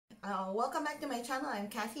Welcome back to my channel. I'm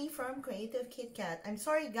Kathy from Creative KitKat. I'm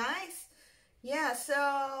sorry guys. Yeah,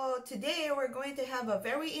 so today we're going to have a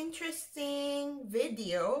very interesting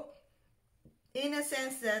video in a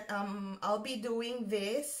sense that I'll be doing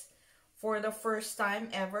this for the first time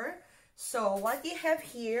ever. So what you have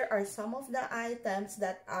here are some of the items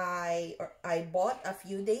that I bought a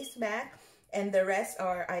few days back, and the rest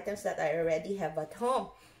are items that I already have at home.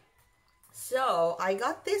 So I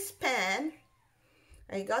got this pen.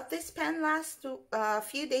 last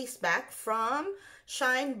few days back from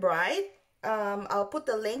Shine Bright. I'll put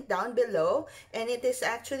the link down below, and it is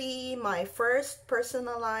actually my first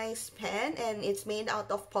personalized pen, and it's made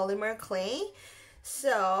out of polymer clay.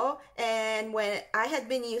 So, and when I had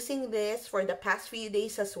been using this for the past few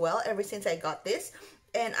days as well, ever since I got this,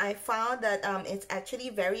 and I found that it's actually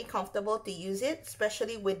very comfortable to use it,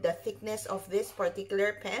 especially with the thickness of this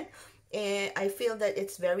particular pen. And I feel that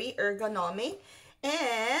it's very ergonomic.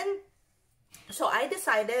 And so I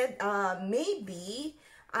decided maybe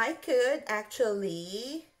I could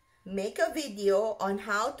actually make a video on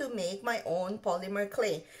how to make my own polymer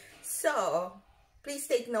clay. So please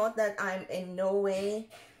take note that I'm in no way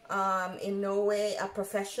a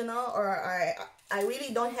professional, or I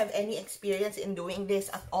really don't have any experience in doing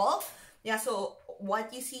this at all. Yeah, so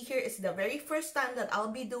what you see here is the very first time that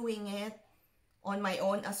I'll be doing it on my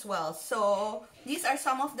own as well. So these are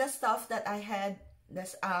some of the stuff that I have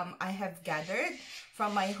gathered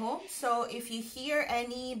from my home. So if you hear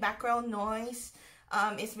any background noise,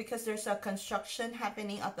 it's because there's a construction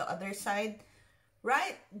happening at the other side,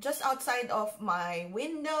 right just outside of my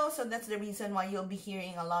window. So that's the reason why you'll be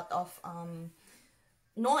hearing a lot of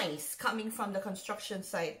noise coming from the construction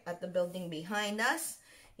site at the building behind us.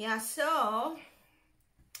 Yeah, so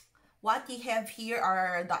what you have here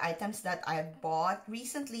are the items that I've bought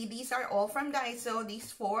recently. These are all from Daiso.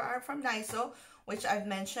 These four are from Daiso, which I've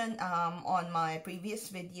mentioned on my previous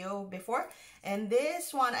video before. And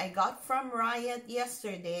this one I got from Riot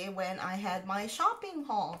yesterday when I had my shopping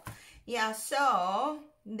haul. Yeah, so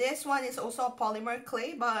this one is also a polymer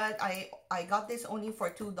clay, but I got this only for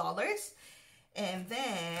 $2. And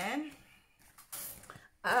then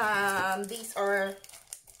these are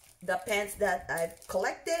the pens that I've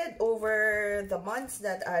collected over the months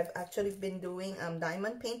that I've actually been doing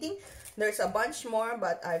diamond painting. There's a bunch more,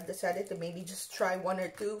 but I've decided to maybe just try one or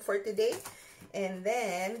two for today. And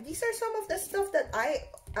then these are some of the stuff that I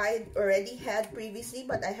already had previously,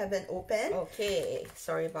 but I haven't opened. Okay,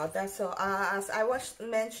 sorry about that. So as I was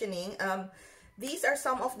mentioning, these are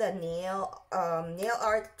some of the nail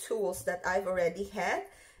art tools that I've already had,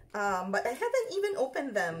 but I haven't even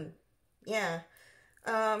opened them. Yeah.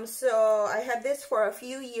 So I had this for a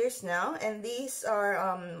few years now, and these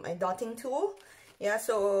are my dotting tool. Yeah,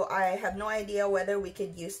 so I have no idea whether we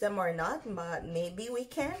could use them or not, but maybe we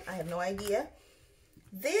can. I have no idea.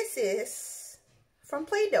 This is from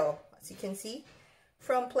Play-Doh, as you can see,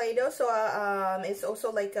 from Play-Doh. So it's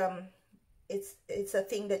also like it's a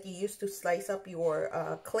thing that you use to slice up your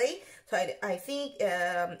clay. So I think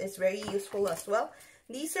it's very useful as well.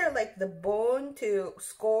 These are like the bone to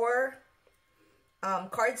score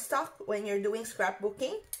cardstock when you're doing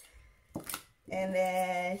scrapbooking. And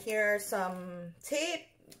then here are some tape.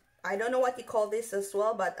 I don't know what you call this as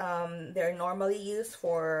well, but they're normally used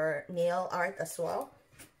for nail art as well.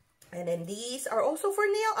 And then these are also for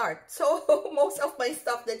nail art. So most of my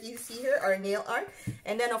stuff that you see here are nail art.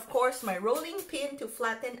 And then of course my rolling pin to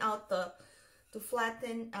flatten out the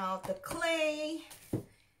clay.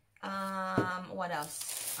 What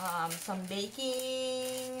else? Some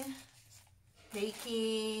baking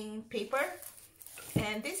paper.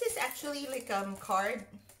 And this is actually like card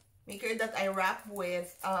maker that I wrap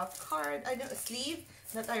with a sleeve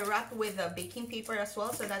that I wrap with a baking paper as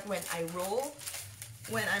well, so that when I'm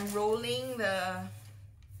rolling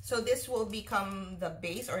so this will become the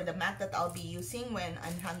base or the mat that I'll be using when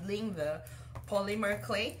I'm handling the polymer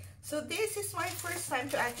clay. So this is my first time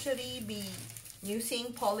to actually be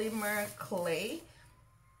using polymer clay.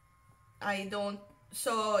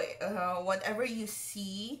 Whatever you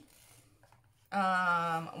see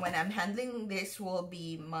when I'm handling this will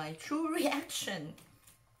be my true reaction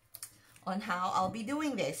on how I'll be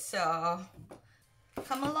doing this. So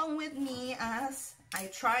come along with me as I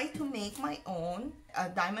try to make my own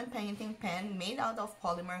diamond painting pen made out of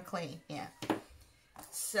polymer clay. Yeah.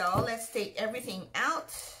 So let's take everything out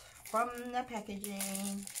from the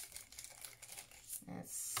packaging.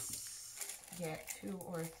 Let's get 2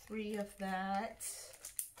 or 3 of that.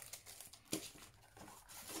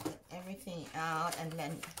 Everything out, and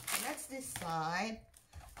then let's decide.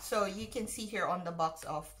 So you can see here on the box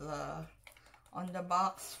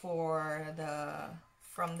for the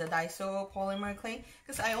from the Daiso polymer clay,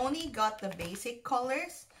 because I only got the basic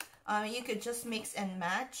colors. You could just mix and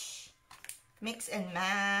match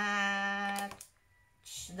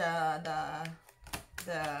the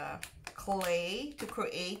clay to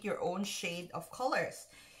create your own shade of colors.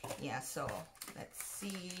 Yeah, so let's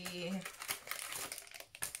see.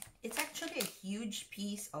 It's actually a huge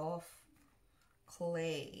piece of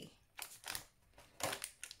clay.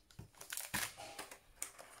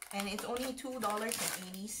 And it's only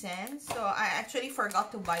 $2.80. So I actually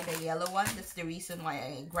forgot to buy the yellow one. That's the reason why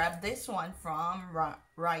I grabbed this one from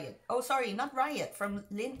Riot. Oh, sorry, not Riot, from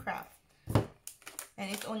Lincraft.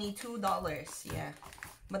 And it's only $2, yeah.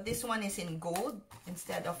 But this one is in gold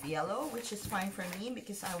instead of yellow, which is fine for me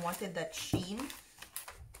because I wanted that sheen.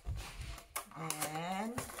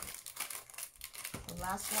 And the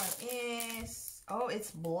last one is, oh,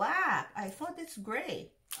 it's black. I thought it's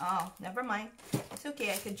gray. Oh, never mind. It's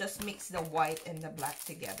okay. I could just mix the white and the black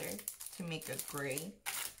together to make a gray.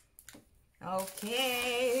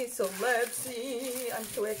 Okay, so let's see. I'm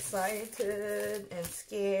too excited and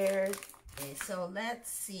scared. Okay, so let's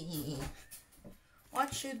see.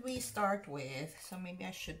 What should we start with? So maybe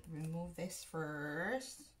I should remove this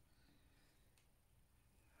first.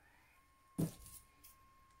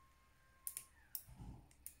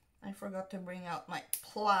 I forgot to bring out my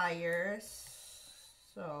pliers.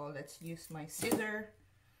 So let's use my scissor,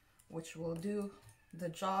 which will do the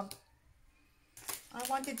job. I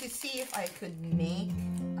wanted to see if I could make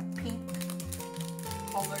a pink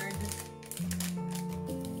colored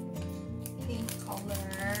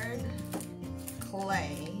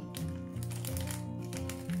clay.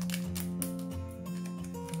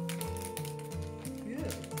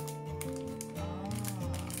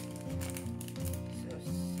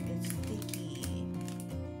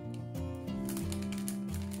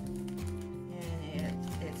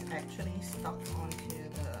 Actually stuck onto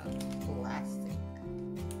the plastic.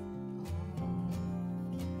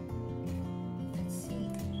 Let's see.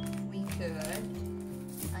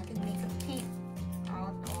 I could make a paint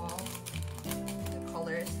out of the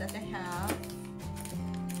colors that I have.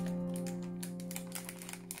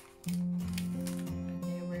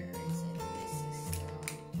 Okay, where is it? This is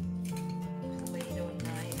the Play-Doh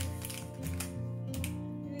knife.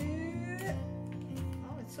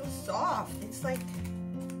 Oh, it's so soft. It's like,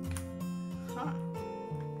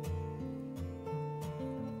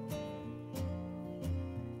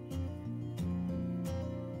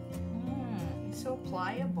 it's so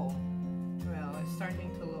pliable. Well, it's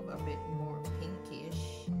starting to look a bit more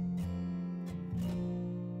pinkish.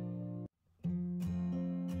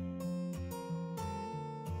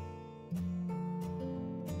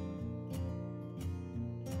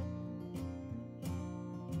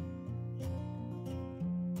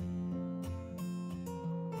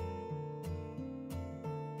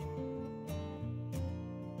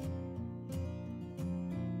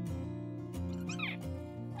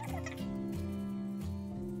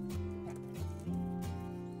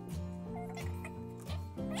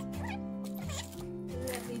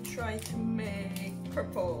 Try to make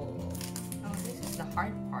purple. Oh, this is the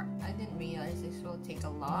hard part. I didn't realize this will take a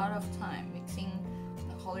lot of time, mixing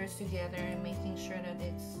the colors together and making sure that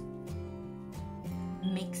it's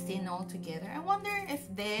mixed in all together. I wonder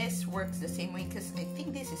if this works the same way, because I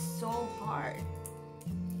think this is so hard.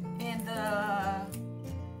 And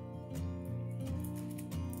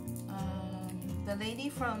the lady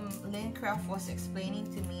from Lincraft was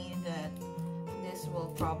explaining to me that this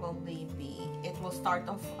will probably be, it will start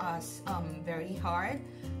off as very hard,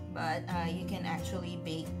 but you can actually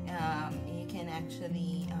bake,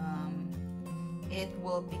 it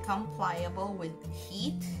will become pliable with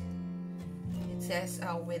heat. It says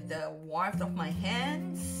with the warmth of my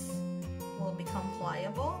hands will become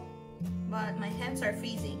pliable, but my hands are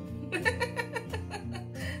freezing.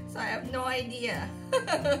 So I have no idea.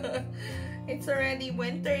 It's already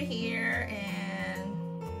winter here and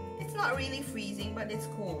it's not really freezing, but it's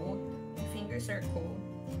cold. My fingers are cold.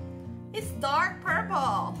 It's dark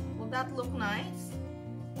purple. Will that look nice?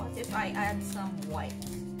 What if I add some white?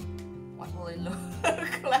 What will it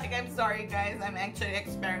look like? I'm sorry guys, I'm actually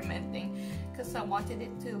experimenting because I wanted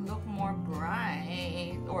it to look more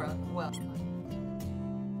bright, or well,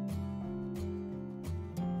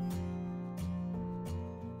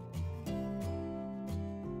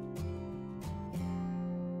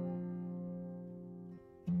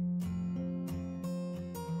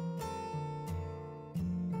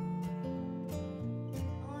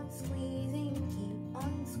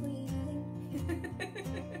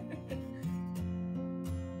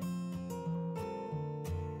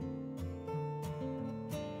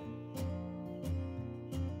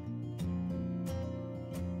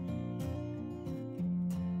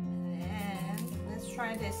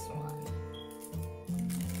 try this one.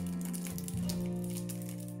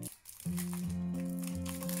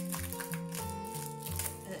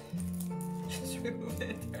 Just remove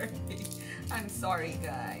it early. I'm sorry,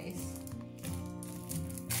 guys.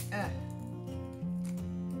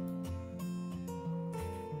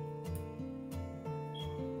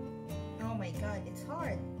 Oh my god, it's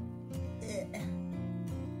hard.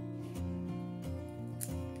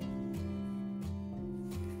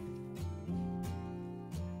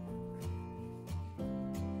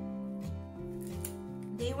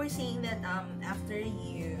 They were saying that after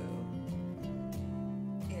you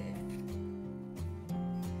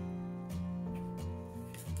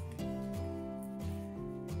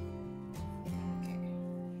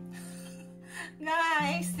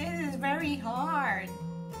guys, this is very hard.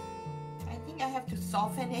 I think I have to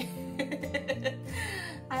soften it.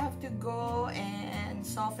 I have to go and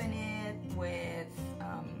soften it with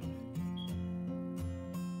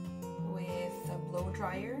a blow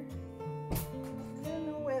dryer. I don't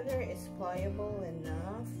know whether it's pliable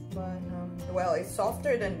enough, but well, it's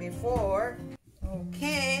softer than before.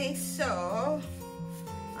 Okay, so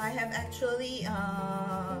I have actually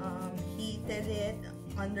heated it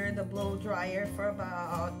under the blow dryer for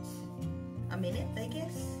about a minute, I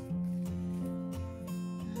guess.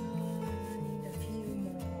 Need a few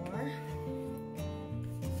more.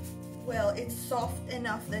 Well, it's soft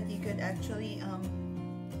enough that you could actually oh,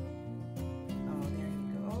 there you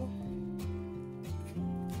go.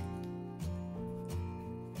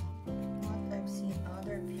 What I've seen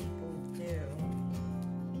other people do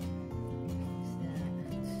is that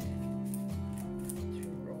to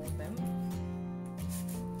roll them.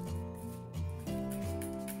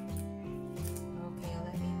 Okay,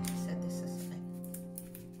 let me set this aside.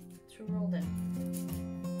 To roll them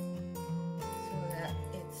so that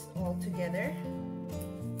it's all together.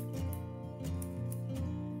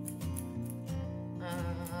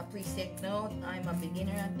 Please take note, I'm a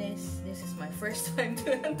beginner at this. This is my first time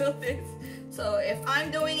to handle this. So if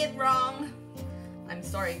I'm doing it wrong, I'm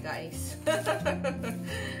sorry, guys.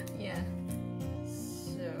 Yeah.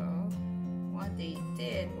 So what they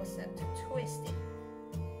did was that to twist it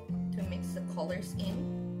to mix the colors in.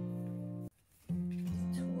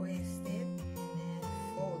 Twist it and then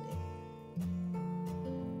fold it.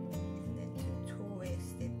 And then to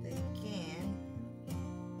twist it again.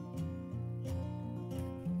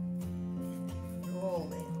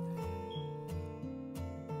 Roll it.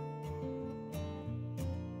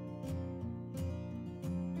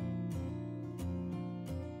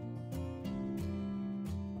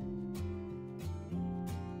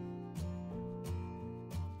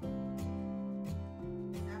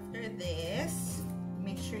 After this,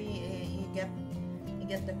 make sure you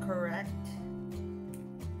get the correct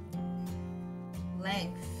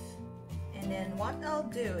length. And then what I'll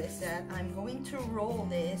do is that I'm going to roll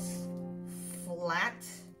this flat.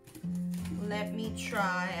 Let me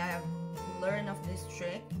try. I have learned of this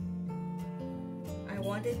trick. I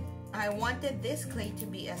wanted this clay to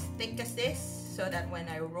be as thick as this so that when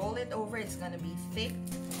I roll it over, it's gonna be thick.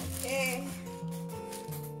 Okay,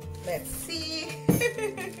 let's see.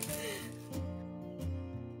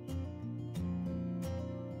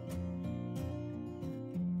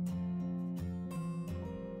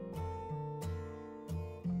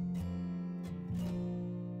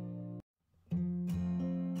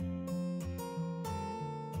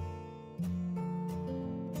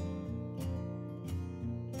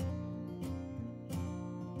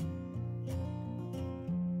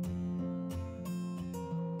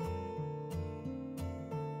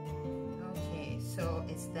 So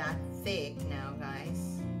it's that thick now,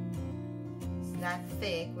 guys. It's that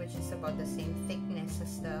thick, which is about the same thickness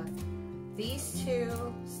as these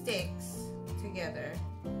two sticks together.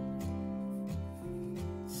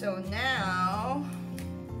 So now,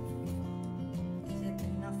 is it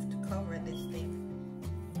enough to cover this thing?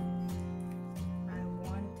 I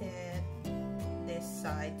wanted this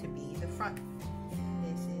side to be the front.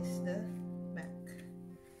 This is the back.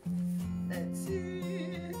 Let's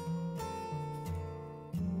see.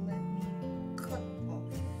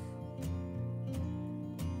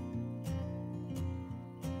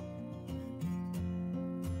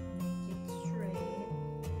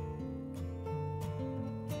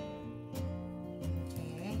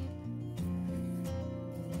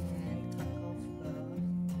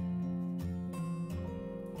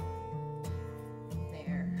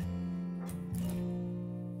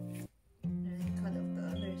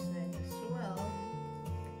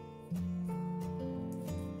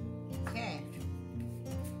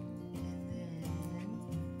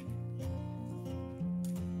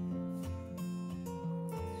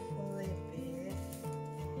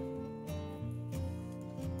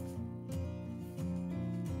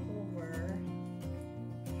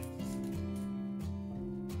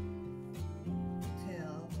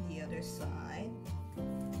 other side.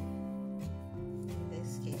 In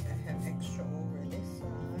this case, I have extra over this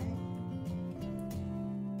side,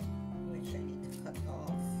 which I need to cut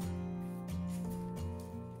off.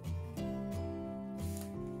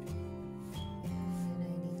 And I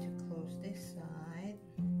need to close this side.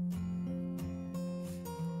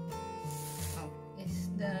 Oh,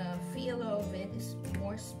 the feel of it is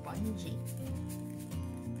more spongy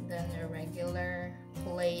than a regular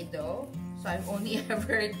Play-Doh. So I've only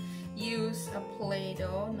ever used a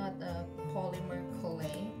Play-Doh, not a polymer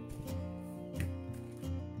clay.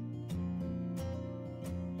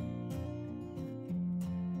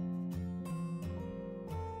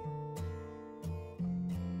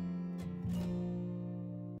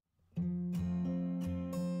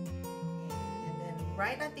 And then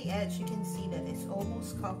right at the edge, you can see that it's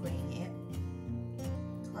almost covering it.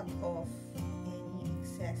 Cut off any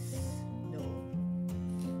excess dough.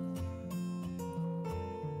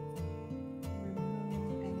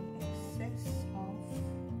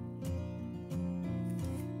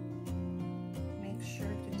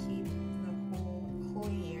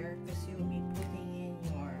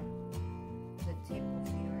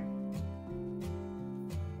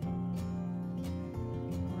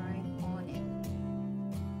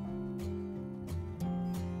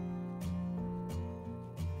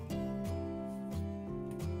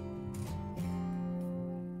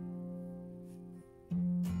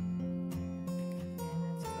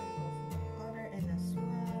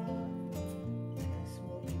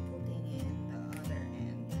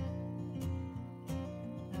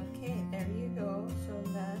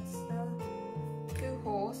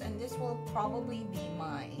 And this will probably be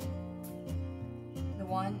the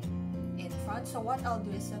one in front. So what I'll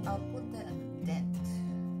do is that I'll put the dent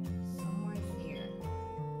somewhere here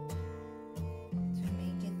to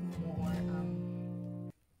make it more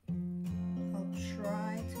I'll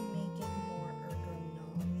try to make it more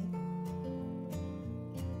ergonomic.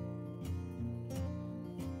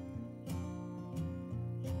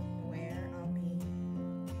 Where I'll be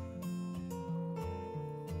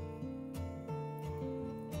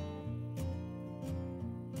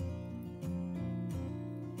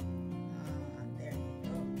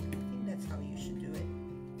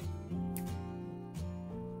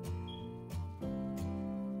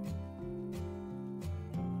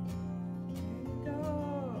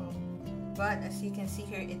but as you can see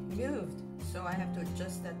here, it moved, so I have to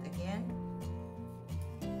adjust that again.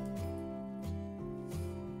 See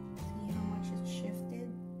how much it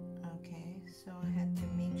shifted? Okay, so I had to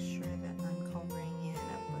make sure that I'm covering it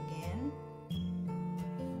up again.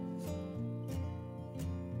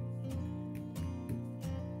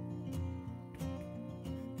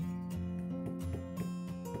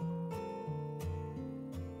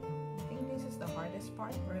 I think this is the hardest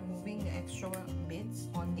part, removing the extra bits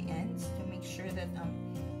on the ends to make sure that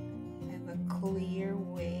I have a clear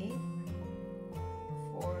way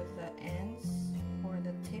for the ends, for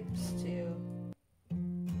the tips to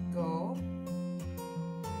go.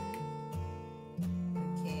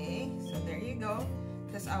 Okay, so there you go.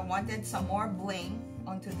 Because I wanted some more bling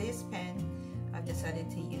onto this pen, I've decided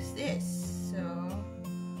to use this. So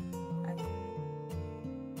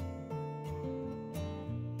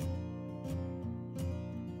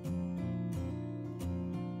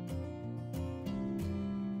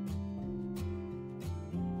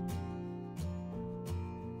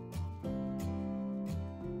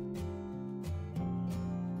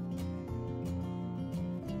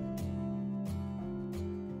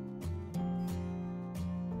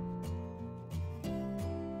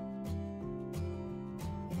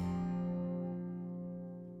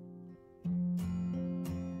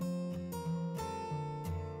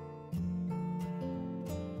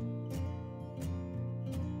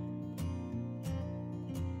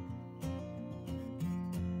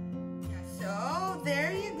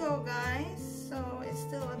there you go, guys. So it's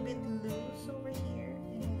still a bit loose over here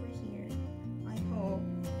and over here, I hope.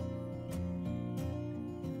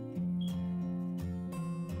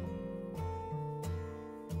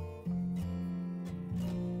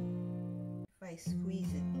 If I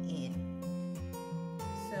squeeze it in.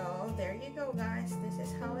 So there you go, guys. This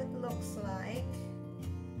is how it looks like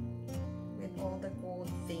with all the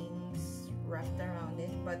gold things wrapped around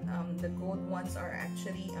it. But the gold ones are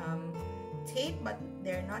actually tape, but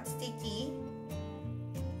they're not sticky,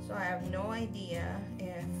 so I have no idea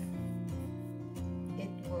if it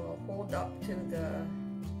will hold up to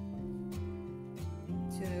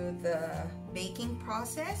the baking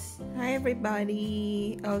process. Hi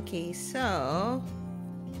everybody. Okay, so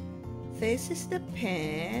this is the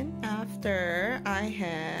pen after I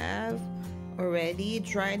have already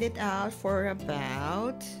dried it out for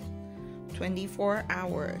about 24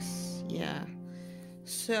 hours. Yeah.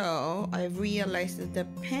 So I've realized that the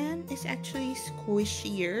pen is actually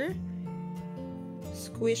squishier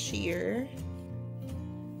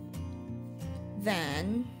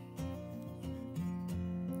than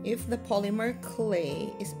if the polymer clay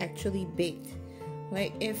is actually baked.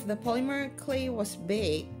 Like if the polymer clay was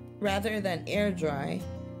baked rather than air dry,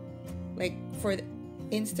 like for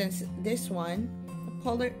instance this one,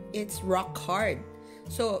 it's rock hard.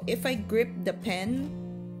 So if I grip the pen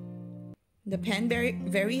very,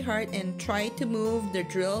 very hard and try to move the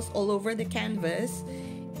drills all over the canvas,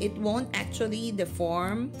 it won't actually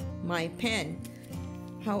deform my pen.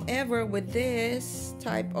 However, with this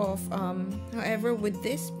type of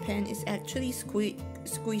this pen is actually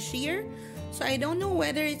squishier. So I don't know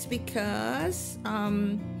whether it's because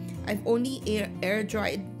I've only air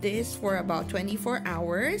dried this for about 24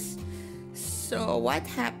 hours. So what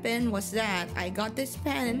happened was that I got this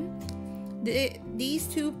pen. These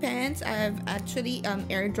two pens I've actually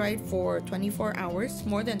air dried for 24 hours,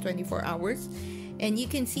 more than 24 hours. And you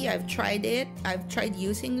can see I've tried it. I've tried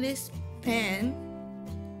using this pen,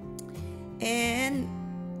 and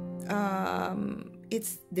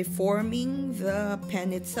it's deforming the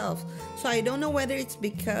pen itself. So I don't know whether it's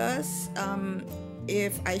because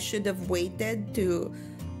if I should have waited to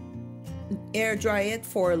air dry it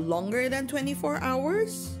for longer than 24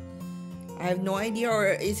 hours. I have no idea. Or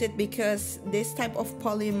is it because this type of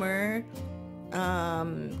polymer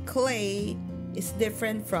clay is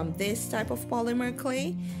different from this type of polymer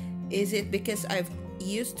clay? Is it because I've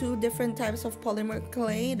used two different types of polymer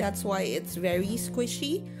clay, that's why it's very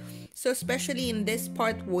squishy? So especially in this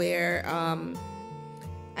part where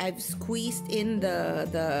I've squeezed in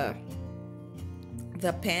the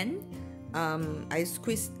pen, I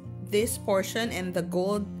squeezed this portion, and the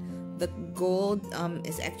gold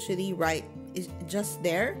is actually is just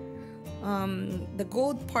there. The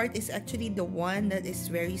gold part is actually the one that is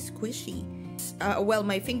very squishy. Well,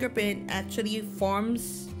 my fingerprint actually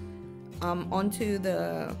forms onto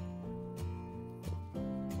the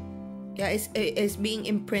is being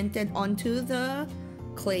imprinted onto the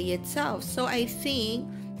clay itself. So I think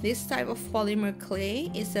this type of polymer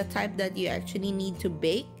clay is the type that you actually need to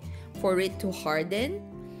bake for it to harden.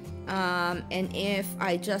 And if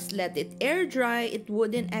I just let it air dry, it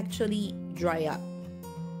wouldn't actually dry up.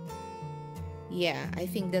 Yeah, I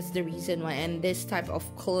think that's the reason why. And this type of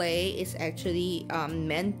clay is actually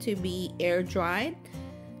meant to be air dried.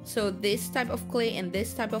 So this type of clay and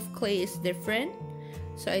this type of clay is different.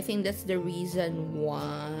 So I think that's the reason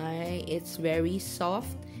why it's very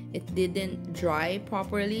soft. It didn't dry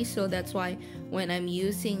properly. So that's why when I'm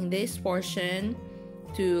using this portion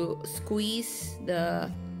to squeeze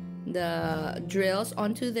the drills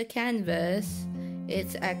onto the canvas,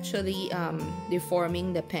 it's actually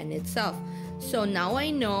deforming the pen itself. So now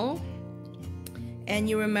I know. And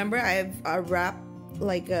you remember I've wrapped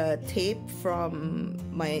like a tape from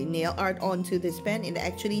my nail art onto this pen. It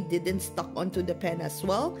actually didn't stuck onto the pen as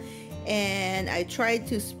well. And I tried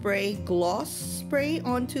to spray gloss spray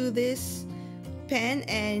onto this pen,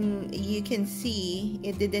 and you can see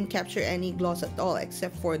it didn't capture any gloss at all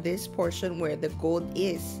except for this portion where the gold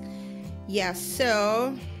is. Yeah,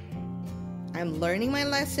 so I'm learning my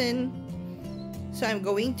lesson. So I'm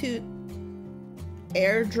going to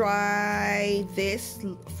air dry this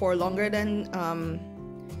for longer than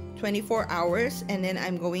 24 hours, and then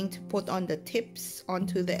I'm going to put on the tips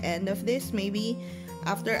onto the end of this. Maybe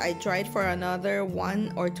after I dry it for another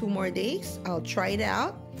 1 or 2 more days, I'll try it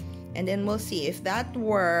out, and then we'll see if that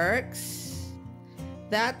works.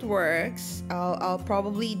 I'll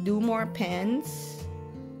probably do more pens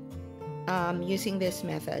using this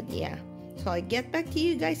method. Yeah, so I'll get back to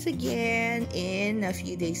you guys again in a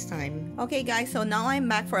few days time. Okay guys, so now I'm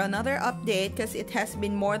back for another update because it has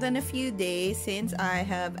been more than a few days since I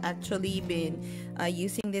have actually been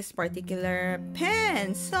using this particular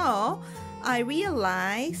pen. So I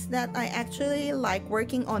realized that I actually like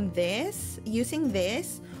working on this, using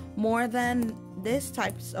this more than this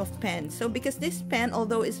types of pen. So because this pen,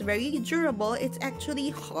 although it's very durable, it's actually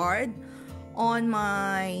hard on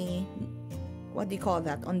my, what do you call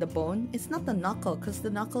that, on the bone? It's not the knuckle because the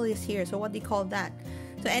knuckle is here, so what do you call that?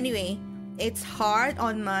 So anyway, it's hard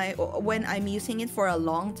on my, when I'm using it for a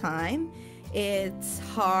long time, it's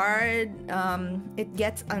hard, it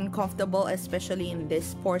gets uncomfortable, especially in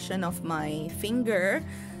this portion of my finger.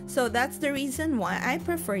 So that's the reason why I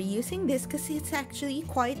prefer using this, because it's actually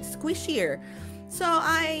quite squishier. So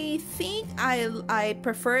I think I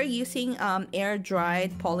prefer using air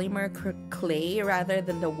dried polymer clay rather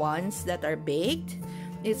than the ones that are baked.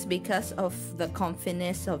 It's because of the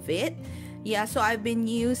comfiness of it. Yeah, so I've been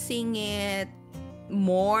using it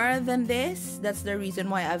more than this. That's the reason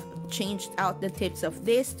why I've changed out the tips of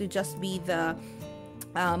this to just be the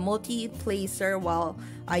multi-placer, while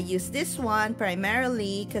I use this one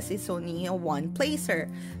primarily because it's only a one placer.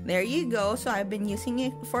 There you go. So I've been using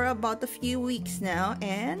it for about a few weeks now,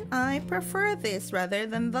 and I prefer this rather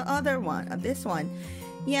than the other one, this one.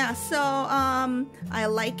 Yeah, so I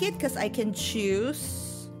like it because I can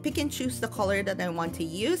pick and choose the color that I want to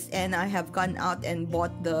use, and I have gone out and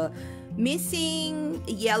bought the missing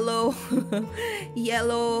yellow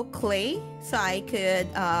yellow clay so I could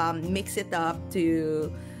mix it up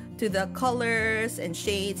to the colors and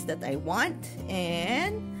shades that I want,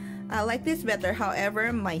 and I like this better.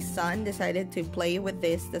 However, my son decided to play with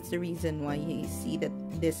this. That's the reason why you see that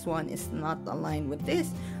this one is not aligned with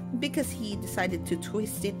this, because he decided to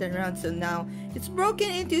twist it around, so now it's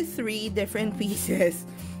broken into 3 different pieces.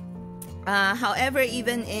 However,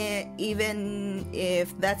 even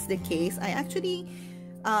if that's the case, I actually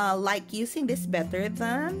like using this better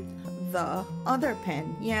than the other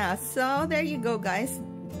pen. Yeah, so there you go, guys.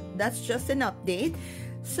 That's just an update.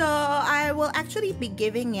 So I will actually be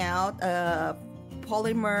giving out a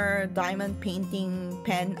polymer diamond painting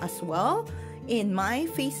pen as well in my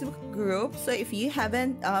Facebook group. So if you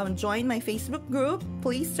haven't joined my Facebook group,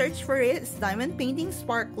 please search for it. It's Diamond Painting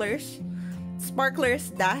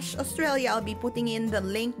Sparklers-Australia. I'll be putting in the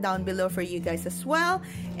link down below for you guys as well,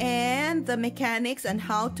 and the mechanics on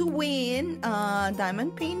how to win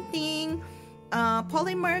diamond painting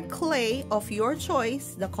polymer clay of your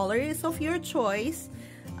choice. The color is of your choice.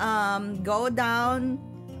 Go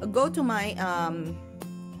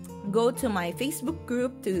to my Facebook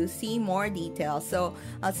group to see more details. So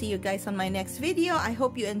I'll see you guys on my next video. I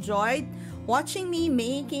hope you enjoyed watching me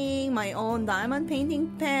making my own diamond painting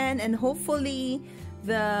pen, and hopefully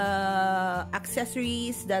the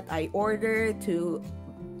accessories that I ordered to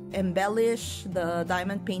embellish the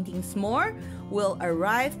diamond paintings more will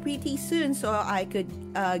arrive pretty soon, so I could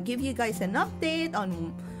give you guys an update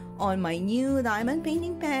on my new diamond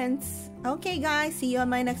painting pens. Okay guys, see you on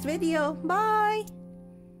my next video. Bye!